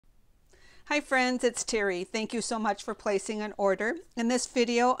Hi friends, it's Terri. Thank you so much for placing an order. In this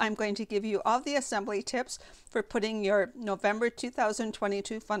video, I'm going to give you all the assembly tips for putting your November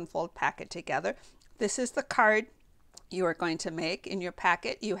 2022 Fun Fold packet together. This is the card you are going to make. In your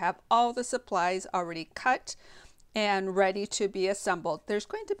packet, you have all the supplies already cut and ready to be assembled. There's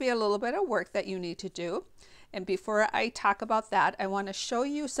going to be a little bit of work that you need to do. And before I talk about that, I want to show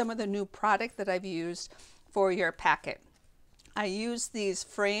you some of the new product that I've used for your packet. I use these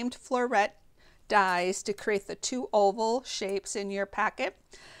framed floret dies to create the two oval shapes in your packet.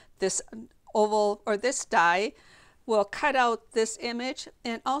 This oval or this die will cut out this image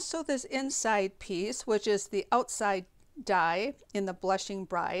and also this inside piece, which is the outside die in the Blushing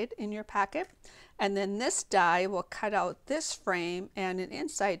Bride in your packet. And then this die will cut out this frame and an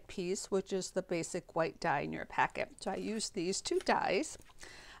inside piece, which is the basic white die in your packet. So I use these two dies.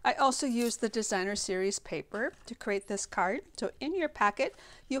 I also use the designer series paper to create this card. So in your packet,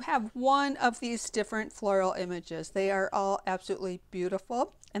 you have one of these different floral images. They are all absolutely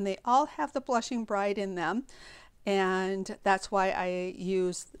beautiful and they all have the Blushing Bride in them. And that's why I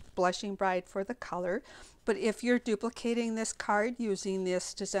use Blushing Bride for the color. But if you're duplicating this card using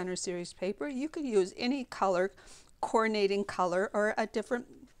this designer series paper, you could use any color, coordinating color, or a different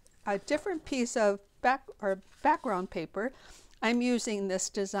piece of background paper. I'm using this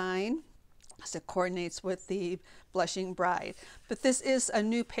design as it coordinates with the Blushing Bride. But this is a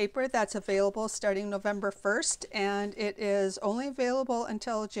new paper that's available starting November 1st, and it is only available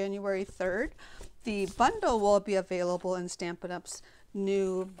until January 3rd. The bundle will be available in Stampin' Up's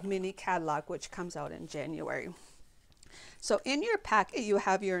new mini catalog, which comes out in January. So in your packet, you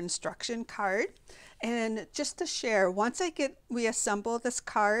have your instruction card. And just to share, once we assemble this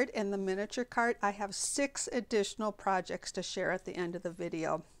card and the miniature card, I have 6 additional projects to share at the end of the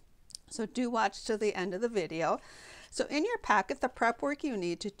video. So do watch to the end of the video. So in your packet, the prep work you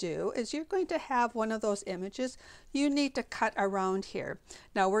need to do is you're going to have one of those images you need to cut around here.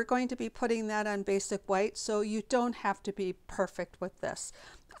 Now we're going to be putting that on basic white, so you don't have to be perfect with this.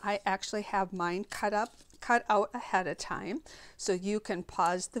 I actually have mine cut out ahead of time, so you can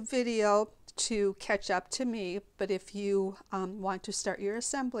pause the video to catch up to me. But if you want to start your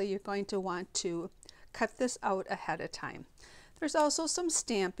assembly, you're going to want to cut this out ahead of time. There's also some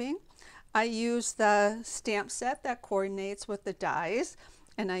stamping. I use the stamp set that coordinates with the dies,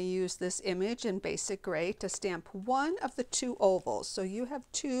 and I use this image in basic gray to stamp one of the 2 ovals. So you have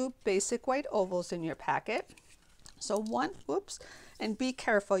 2 basic white ovals in your packet. So whoops, and be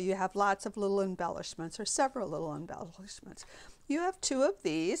careful, you have lots of little embellishments or several little embellishments. You have 2 of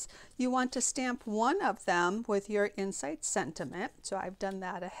these. You want to stamp one of them with your inside sentiment. So I've done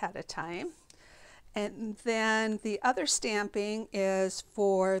that ahead of time. And then the other stamping is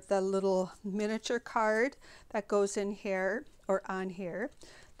for the little miniature card that goes in here or on here.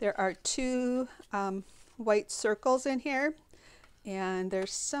 There are 2 white circles in here, and they're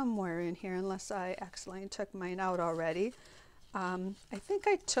somewhere in here unless I accidentally took mine out already. I think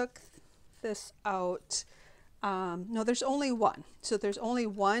I took this out. No, there's only one. So there's only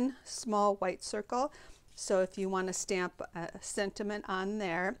one small white circle. So if you want to stamp a sentiment on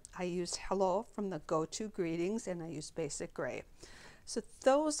there, I use hello from the go-to greetings, and I use basic gray. So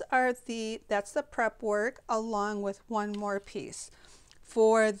that's the prep work, along with one more piece.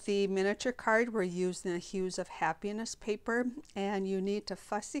 For the miniature card, we're using the Hues of Happiness paper, and you need to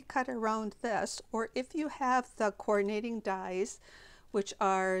fussy cut around this, or if you have the coordinating dies, which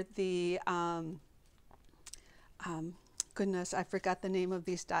are the goodness, I forgot the name of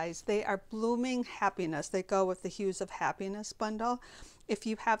these dies. They are Blooming Happiness. They go with the Hues of Happiness bundle. If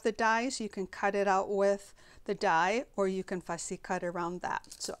you have the dies, you can cut it out with the die, or you can fussy cut around that.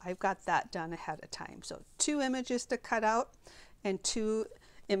 So I've got that done ahead of time. So 2 images to cut out and 2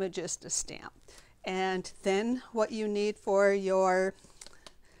 images to stamp. And then what you need for your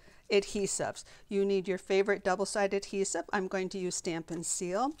adhesives. You need your favorite double-sided adhesive. I'm going to use Stampin'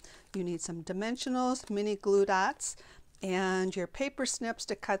 Seal. You need some dimensionals, mini glue dots, and your paper snips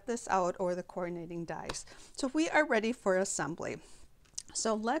to cut this out, or the coordinating dies. So we are ready for assembly.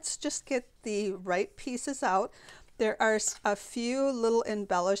 So let's just get the right pieces out. There are a few little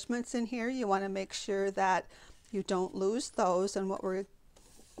embellishments in here. You want to make sure that you don't lose those. And what we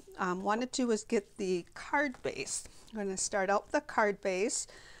want to do is get the card base. We're going to start out with the card base.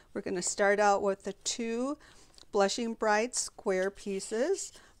 We're going to start out with the 2 Blushing Bride square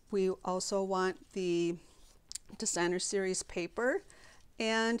pieces. We also want the designer series paper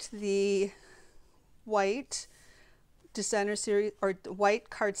and the white designer series or white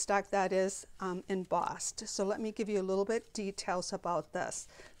cardstock that is embossed. So let me give you a little bit details about this.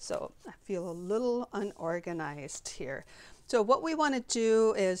 So I feel a little unorganized here. So what we want to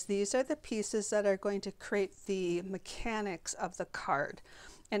do is, these are the pieces that are going to create the mechanics of the card.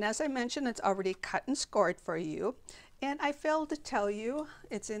 And as I mentioned, it's already cut and scored for you. And I failed to tell you,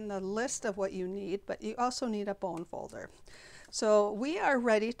 it's in the list of what you need, but you also need a bone folder. So we are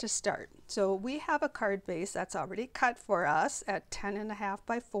ready to start. So we have a card base that's already cut for us at 10.5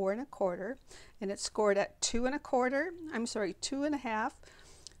 by 4.25, and it's scored at 2.25, 2.5,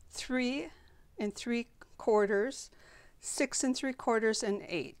 3 3/4, 6 3/4, and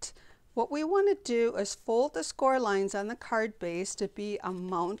 8. What we want to do is fold the score lines on the card base to be a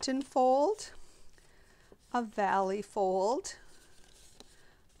mountain fold, a valley fold,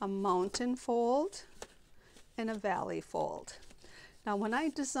 a mountain fold, and a valley fold. Now when I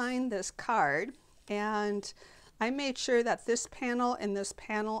designed this card, and I made sure that this panel and this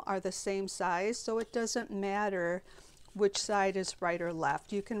panel are the same size, so it doesn't matter which side is right or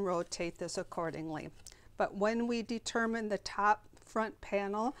left. You can rotate this accordingly. But when we determine the top front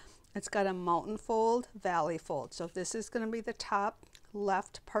panel, it's got a mountain fold, valley fold. So this is going to be the top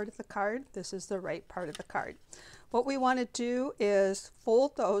left part of the card. This is the right part of the card. What we want to do is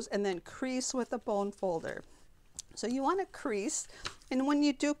fold those and then crease with a bone folder. So you want to crease, and when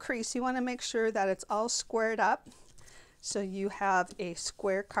you do crease, you want to make sure that it's all squared up so you have a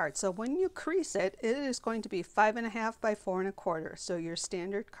square card. So when you crease it, it is going to be 5.5 by 4.25, so your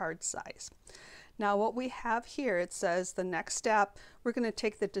standard card size. Now what we have here, it says the next step, we're going to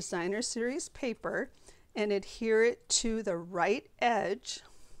take the designer series paper and adhere it to the right edge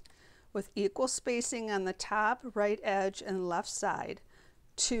with equal spacing on the top, right edge, and left side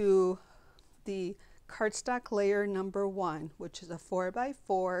to the cardstock layer number 1, which is a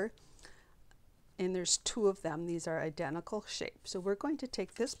 4x4, and there's 2 of them. These are identical shapes. So we're going to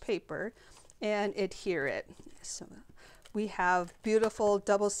take this paper and adhere it. So we have beautiful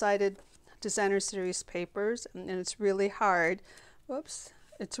double-sided designer series papers, and it's really hard. Whoops.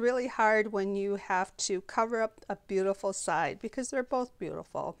 It's really hard when you have to cover up a beautiful side, because they're both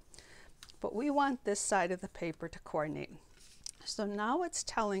beautiful. But we want this side of the paper to coordinate. So now it's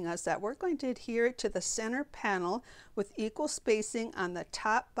telling us that we're going to adhere it to the center panel with equal spacing on the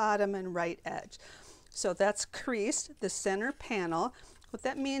top, bottom, and right edge. So that's creased, the center panel. What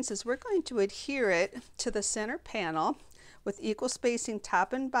that means is we're going to adhere it to the center panel with equal spacing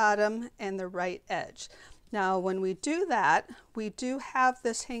top and bottom and the right edge. Now when we do that, we do have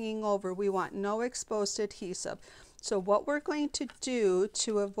this hanging over. We want no exposed adhesive. So what we're going to do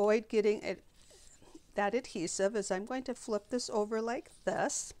to avoid getting that adhesive is I'm going to flip this over like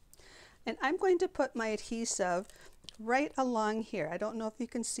this, and I'm going to put my adhesive right along here. I don't know if you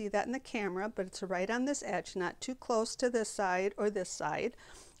can see that in the camera, but it's right on this edge, not too close to this side or this side.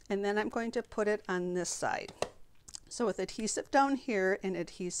 And then I'm going to put it on this side. So with adhesive down here and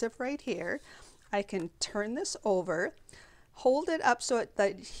adhesive right here, I can turn this over, hold it up so the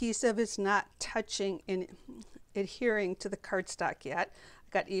adhesive is not touching and adhering to the cardstock yet.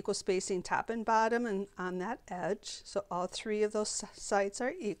 Got equal spacing top and bottom and on that edge, so all 3 of those sides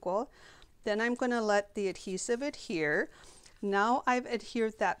are equal. Then I'm going to let the adhesive adhere. Now I've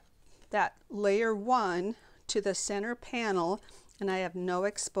adhered that layer 1 to the center panel, and I have no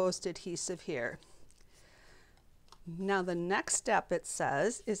exposed adhesive here. Now the next step, it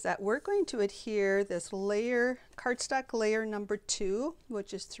says, is that we're going to adhere this layer, cardstock layer number 2,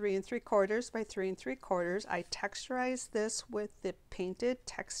 which is 3 3/4 by 3 3/4. I texturized this with the painted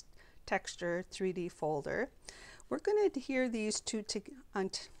texture 3D folder. We're going to adhere these 2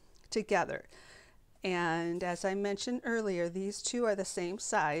 together. And as I mentioned earlier, these 2 are the same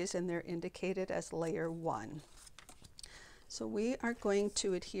size and they're indicated as layer 1. So we are going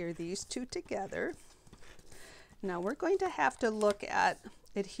to adhere these 2 together. Now we're going to have to look at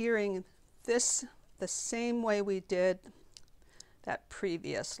adhering this the same way we did that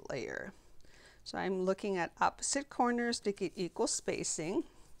previous layer. So I'm looking at opposite corners to get equal spacing.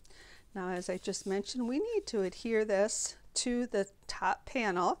 Now as I just mentioned, we need to adhere this to the top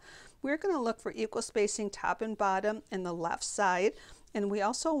panel. We're going to look for equal spacing top and bottom and the left side, and we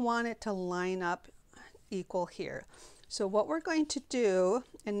also want it to line up equal here. So what we're going to do,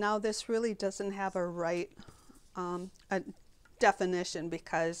 and now this really doesn't have a right a definition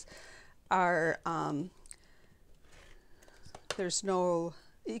because our there's no,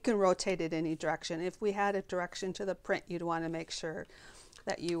 you can rotate it any direction. If we had a direction to the print, you'd want to make sure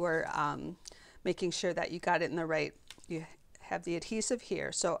that you were making sure that you got it in the right, you have the adhesive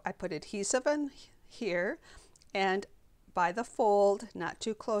here. So I put adhesive in here and by the fold, not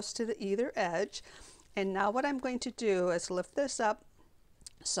too close to either edge. And now what I'm going to do is lift this up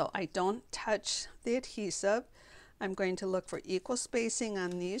so I don't touch the adhesive. I'm going to look for equal spacing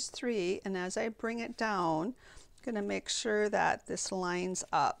on these 3, and as I bring it down, going to make sure that this lines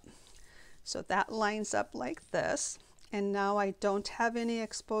up. So that lines up like this. And now I don't have any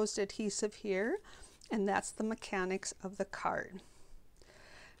exposed adhesive here, and that's the mechanics of the card.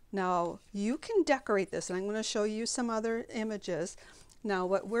 Now you can decorate this, and I'm going to show you some other images. Now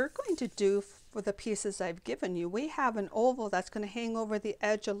what we're going to do for the pieces I've given you, we have an oval that's going to hang over the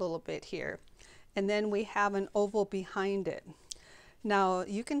edge a little bit here, and then we have an oval behind it. Now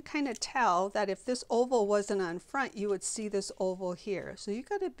you can kind of tell that if this oval wasn't on front, you would see this oval here. So you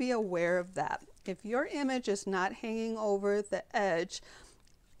got to be aware of that. If your image is not hanging over the edge,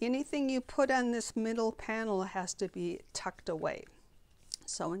 anything you put on this middle panel has to be tucked away.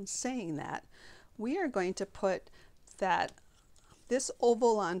 So in saying that, we are going to put this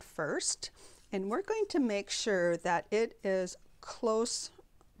oval on first, and we're going to make sure that it is close,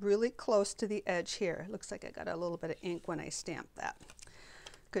 really close to the edge here. Looks like I got a little bit of ink when I stamped that.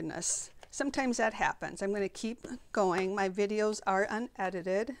 Goodness, sometimes that happens. I'm going to keep going. My videos are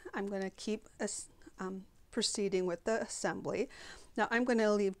unedited. I'm going to keep proceeding with the assembly. Now I'm going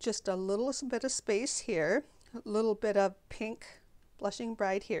to leave just a little bit of space here, a little bit of pink Blushing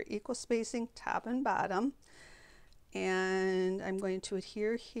Bride here, equal spacing top and bottom, and I'm going to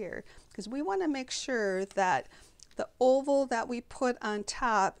adhere here because we want to make sure that the oval that we put on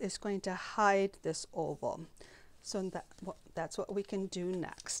top is going to hide this oval. So that's what we can do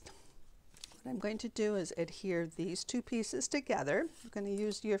next. What I'm going to do is adhere these two pieces together. I'm going to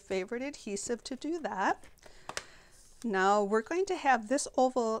use your favorite adhesive to do that. Now we're going to have this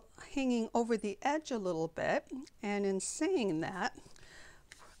oval hanging over the edge a little bit, and in saying that,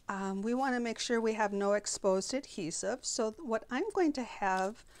 we want to make sure we have no exposed adhesive. So what I'm going to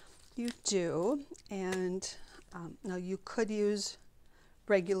have you do, and now you could use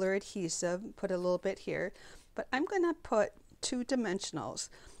regular adhesive, put a little bit here, but I'm going to put 2 dimensionals.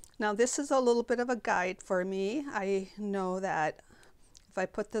 Now this is a little bit of a guide for me. I know that if I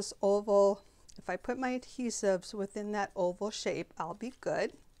put this oval, if I put my adhesives within that oval shape, I'll be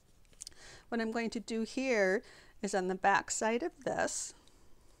good. What I'm going to do here is on the back side of this,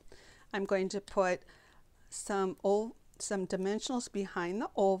 I'm going to put some dimensionals behind the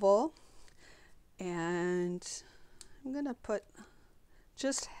oval, and I'm going to put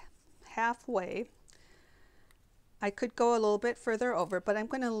just halfway. I could go a little bit further over, but I'm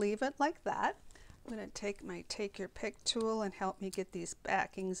going to leave it like that. I'm going to take my Take Your Pick tool and help me get these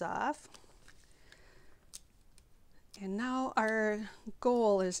backings off. And now our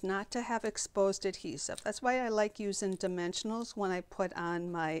goal is not to have exposed adhesive. That's why I like using dimensionals when I put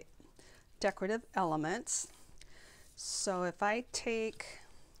on my decorative elements. So if I take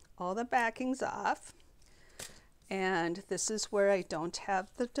all the backings off, and this is where I don't have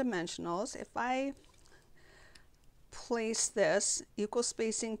the dimensionals, if I place this equal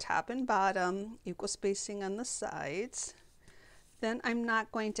spacing top and bottom, equal spacing on the sides, then I'm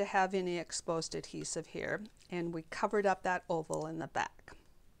not going to have any exposed adhesive here, and we covered up that oval in the back.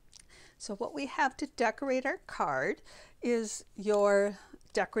 So what we have to decorate our card is your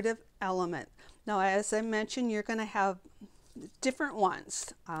decorative element. Now as I mentioned, you're going to have different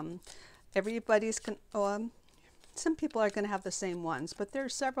ones. Some people are going to have the same ones, but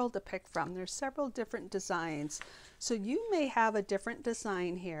there's several to pick from. There's several different designs. So you may have a different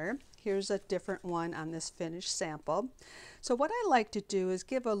design here. Here's a different one on this finished sample. So what I like to do is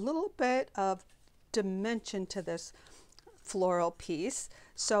give a little bit of dimension to this floral piece.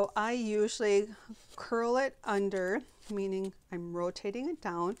 So I usually curl it under, meaning I'm rotating it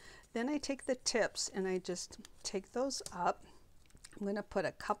down. Then I take the tips and I just take those up. I'm going to put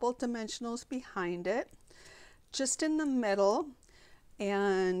a couple dimensionals behind it, just in the middle,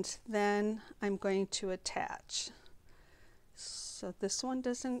 and then I'm going to attach. So this one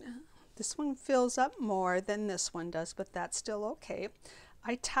fills up more than this one does, but that's still okay.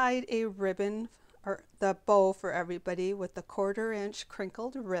 I tied a ribbon, or the bow for everybody, with the 1/4 inch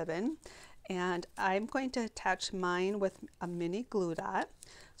crinkled ribbon, and I'm going to attach mine with a mini glue dot.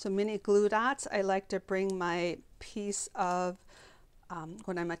 So mini glue dots, I like to bring my piece of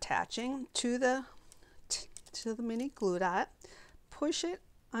when I'm attaching to the mini glue dot, push it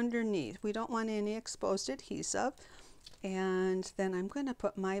underneath. We don't want any exposed adhesive, and then I'm going to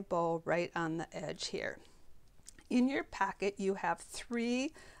put my bow right on the edge here. In your packet you have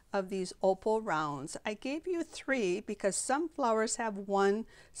 3 of these opal rounds. I gave you 3 because some flowers have 1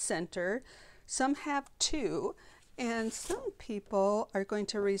 center, some have 2, and some people are going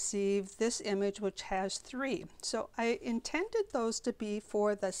to receive this image which has 3. So I intended those to be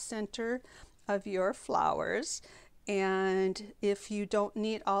for the center of your flowers, and if you don't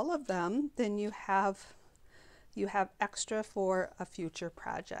need all of them, then you have extra for a future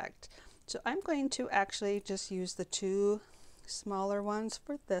project. So I'm going to actually just use the two smaller ones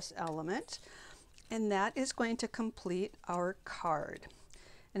for this element, and that is going to complete our card.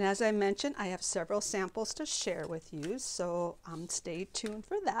 And as I mentioned, I have several samples to share with you, so stay tuned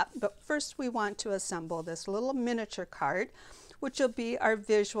for that. But first we want to assemble this little miniature card, which will be our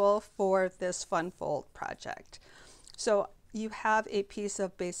visual for this fun fold project. So you have a piece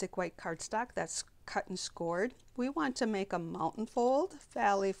of basic white cardstock that's cut and scored. We want to make a mountain fold,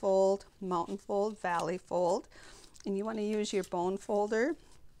 valley fold, mountain fold, valley fold. And you want to use your bone folder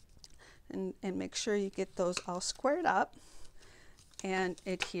and make sure you get those all squared up and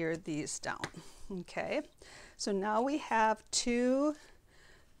adhere these down. Okay, so now we have two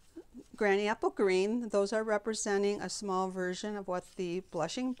Granny Apple Green. Those are representing a small version of what the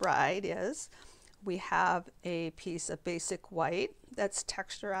Blushing Bride is. We have a piece of basic white that's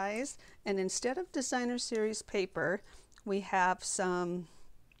texturized, and instead of designer series paper, we have some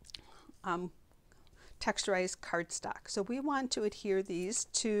texturized cardstock. So we want to adhere these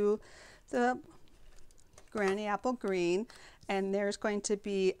to the Granny Apple Green, and there's going to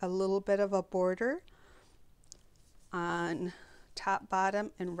be a little bit of a border on top, bottom,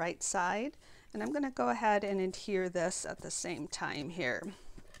 and right side. And I'm going to go ahead and adhere this at the same time here.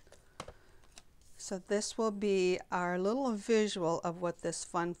 So this will be our little visual of what this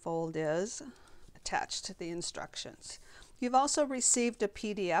fun fold is attached to the instructions. You've also received a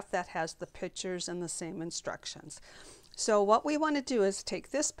PDF that has the pictures and the same instructions. So what we want to do is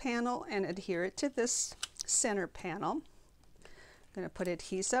take this panel and adhere it to this center panel. I'm going to put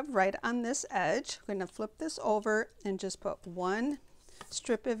adhesive right on this edge. We're going to flip this over and just put one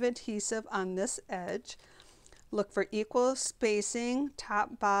strip of adhesive on this edge. Look for equal spacing,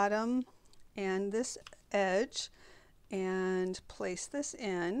 top, bottom, and this edge, and place this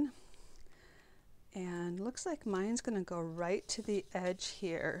in. And looks like mine's going to go right to the edge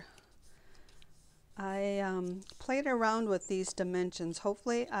here. I played around with these dimensions.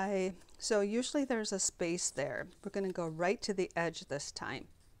 So usually there's a space there. We're going to go right to the edge this time.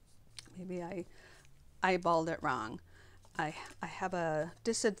 Maybe I eyeballed it wrong. I have a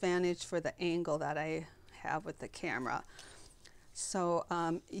disadvantage for the angle that I have with the camera. So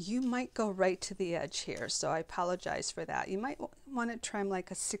you might go right to the edge here, so I apologize for that. You might want to trim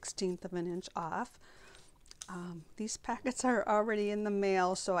like a 1/16 of an inch off. These packets are already in the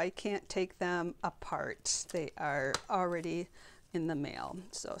mail, so I can't take them apart. They are already in the mail,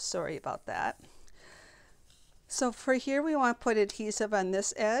 so sorry about that. So for here we want to put adhesive on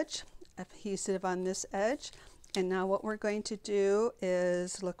this edge, adhesive on this edge, and now what we're going to do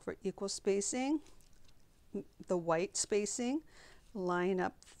is look for equal spacing, the white spacing, line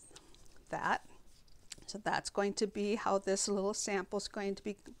up that. So that's going to be how this little sample is going to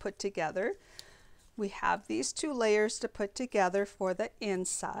be put together. We have these two layers to put together for the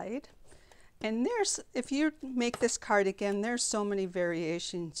inside. And if you make this card again, there's so many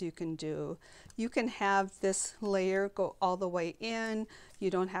variations you can do. You can have this layer go all the way in.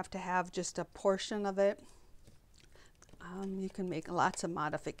 You don't have to have just a portion of it. You can make lots of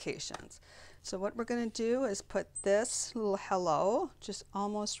modifications. So what we're going to do is put this little hello just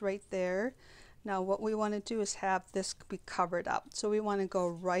almost right there. Now what we want to do is have this be covered up. So we want to go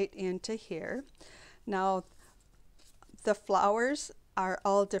right into here. Now the flowers are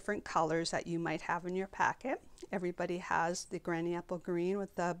all different colors that you might have in your packet. Everybody has the Granny Apple Green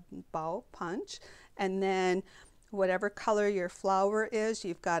with the bow punch, and then whatever color your flower is,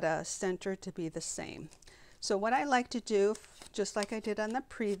 you've got a center to be the same. So what I like to do, just like I did on the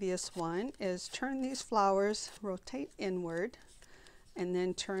previous one, is turn these flowers, rotate inward, and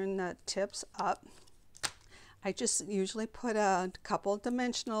then turn the tips up. I just usually put a couple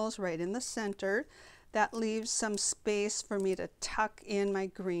dimensionals right in the center. That leaves some space for me to tuck in my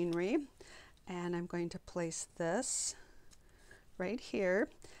greenery. And I'm going to place this right here.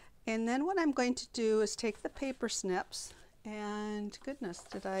 And then what I'm going to do is take the paper snips, and goodness,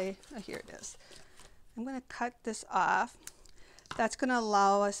 here it is. I'm going to cut this off. That's going to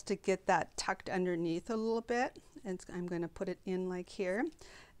allow us to get that tucked underneath a little bit. And I'm going to put it in like here.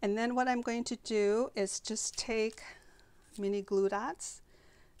 And then what I'm going to do is just take mini glue dots,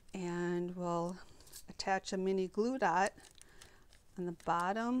 and we'll attach a mini glue dot on the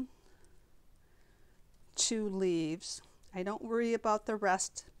bottom 2 leaves. I don't worry about the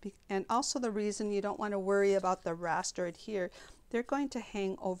rest, and also the reason you don't want to worry about the rest or adhere, they're going to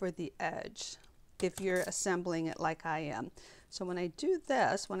hang over the edge if you're assembling it like I am. So when I do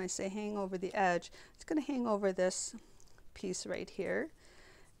this, when I say hang over the edge, it's going to hang over this piece right here,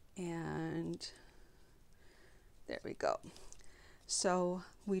 and there we go. So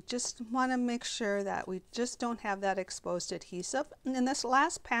we just want to make sure that we just don't have that exposed adhesive. And then this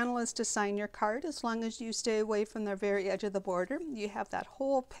last panel is to sign your card. As long as you stay away from the very edge of the border, you have that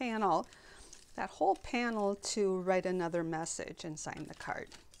whole panel to write another message and sign the card.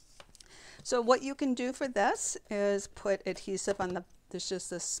 So what you can do for this is put adhesive on there's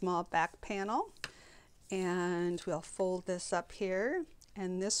just this small back panel, and we'll fold this up here,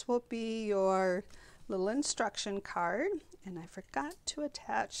 and this will be your little instruction card. And I forgot to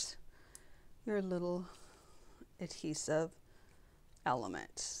attach your little adhesive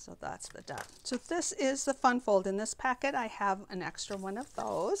element. So that's the dot. So this is the fun fold. In this packet, I have an extra one of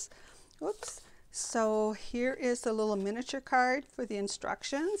those. Oops. So here is the little miniature card for the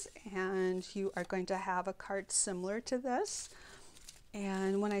instructions, and you are going to have a card similar to this.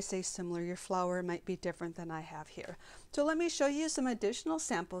 And when I say similar, your flower might be different than I have here. So let me show you some additional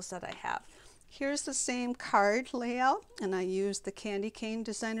samples that I have. Here's the same card layout, and I used the Candy Cane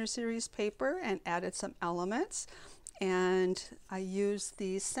Designer Series paper and added some elements. And I used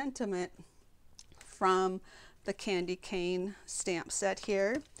the sentiment from the Candy Cane stamp set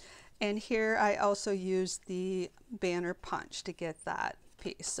here. And here I also used the banner punch to get that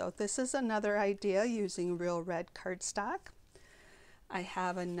piece. So this is another idea using real red cardstock. I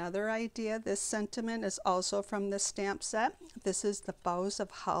have another idea. This sentiment is also from the stamp set. This is the Boughs of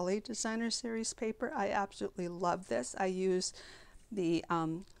Holly Designer Series paper. I absolutely love this. I use the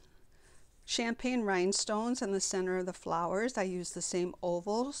champagne rhinestones in the center of the flowers. I use the same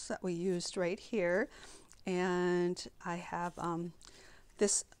ovals that we used right here. And I have,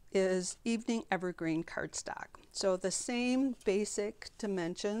 this is Evening Evergreen cardstock. So the same basic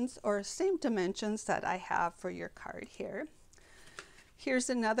dimensions, or same dimensions that I have for your card here.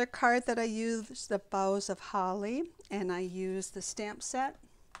 Here's another card that I used, the Boughs of Holly, and I used the stamp set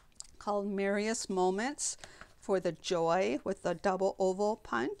called Merriest Moments for the joy with the double oval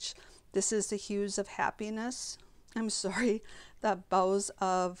punch. This is the Hues of Happiness. The Boughs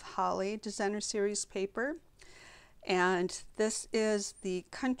of Holly Designer Series paper. And this is the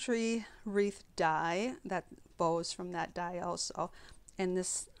Country Wreath die, that bows from that die also. And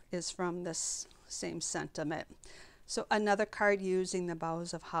this is from this same sentiment. So another card using the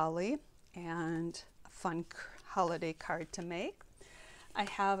Boughs of Holly, and a fun holiday card to make. I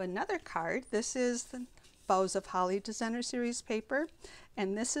have another card. This is the Boughs of Holly Designer Series paper,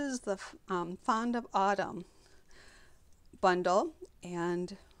 and this is the Fond of Autumn bundle,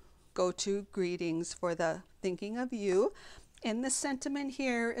 and go-to greetings for the Thinking of You. And the sentiment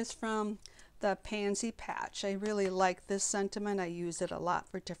here is from the Pansy Patch. I really like this sentiment. I use it a lot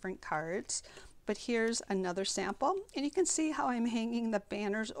for different cards. But here's another sample, and you can see how I'm hanging the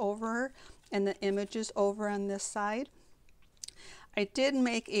banners over and the images over on this side. I did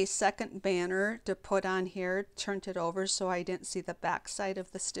make a second banner to put on here, turned it over so I didn't see the back side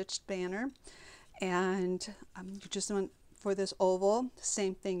of the stitched banner. And you just want, for this oval,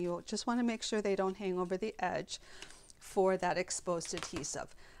 same thing, you just want to make sure they don't hang over the edge for that exposed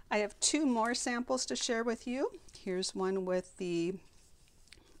adhesive. I have two more samples to share with you. Here's one with the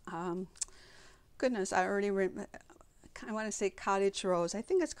goodness, I want to say Cottage Rose. I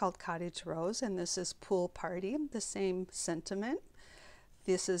think it's called Cottage Rose, and this is Pool Party, the same sentiment.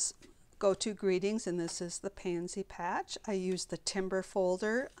 This is Go-To Greetings, and this is the Pansy Patch. I used the timber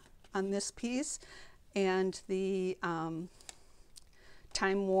folder on this piece and the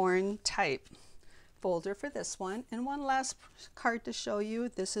time-worn type folder for this one. And one last card to show you.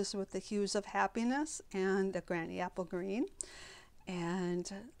 This is with the Hues of Happiness and the Granny Apple Green. And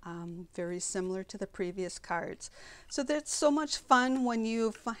very similar to the previous cards. So that's so much fun when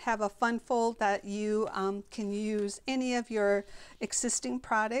you have a fun fold that you can use any of your existing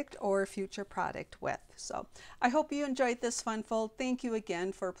product or future product with. So I hope you enjoyed this fun fold. Thank you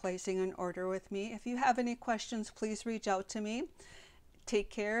again for placing an order with me. If you have any questions, please reach out to me. Take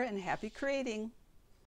care and happy creating.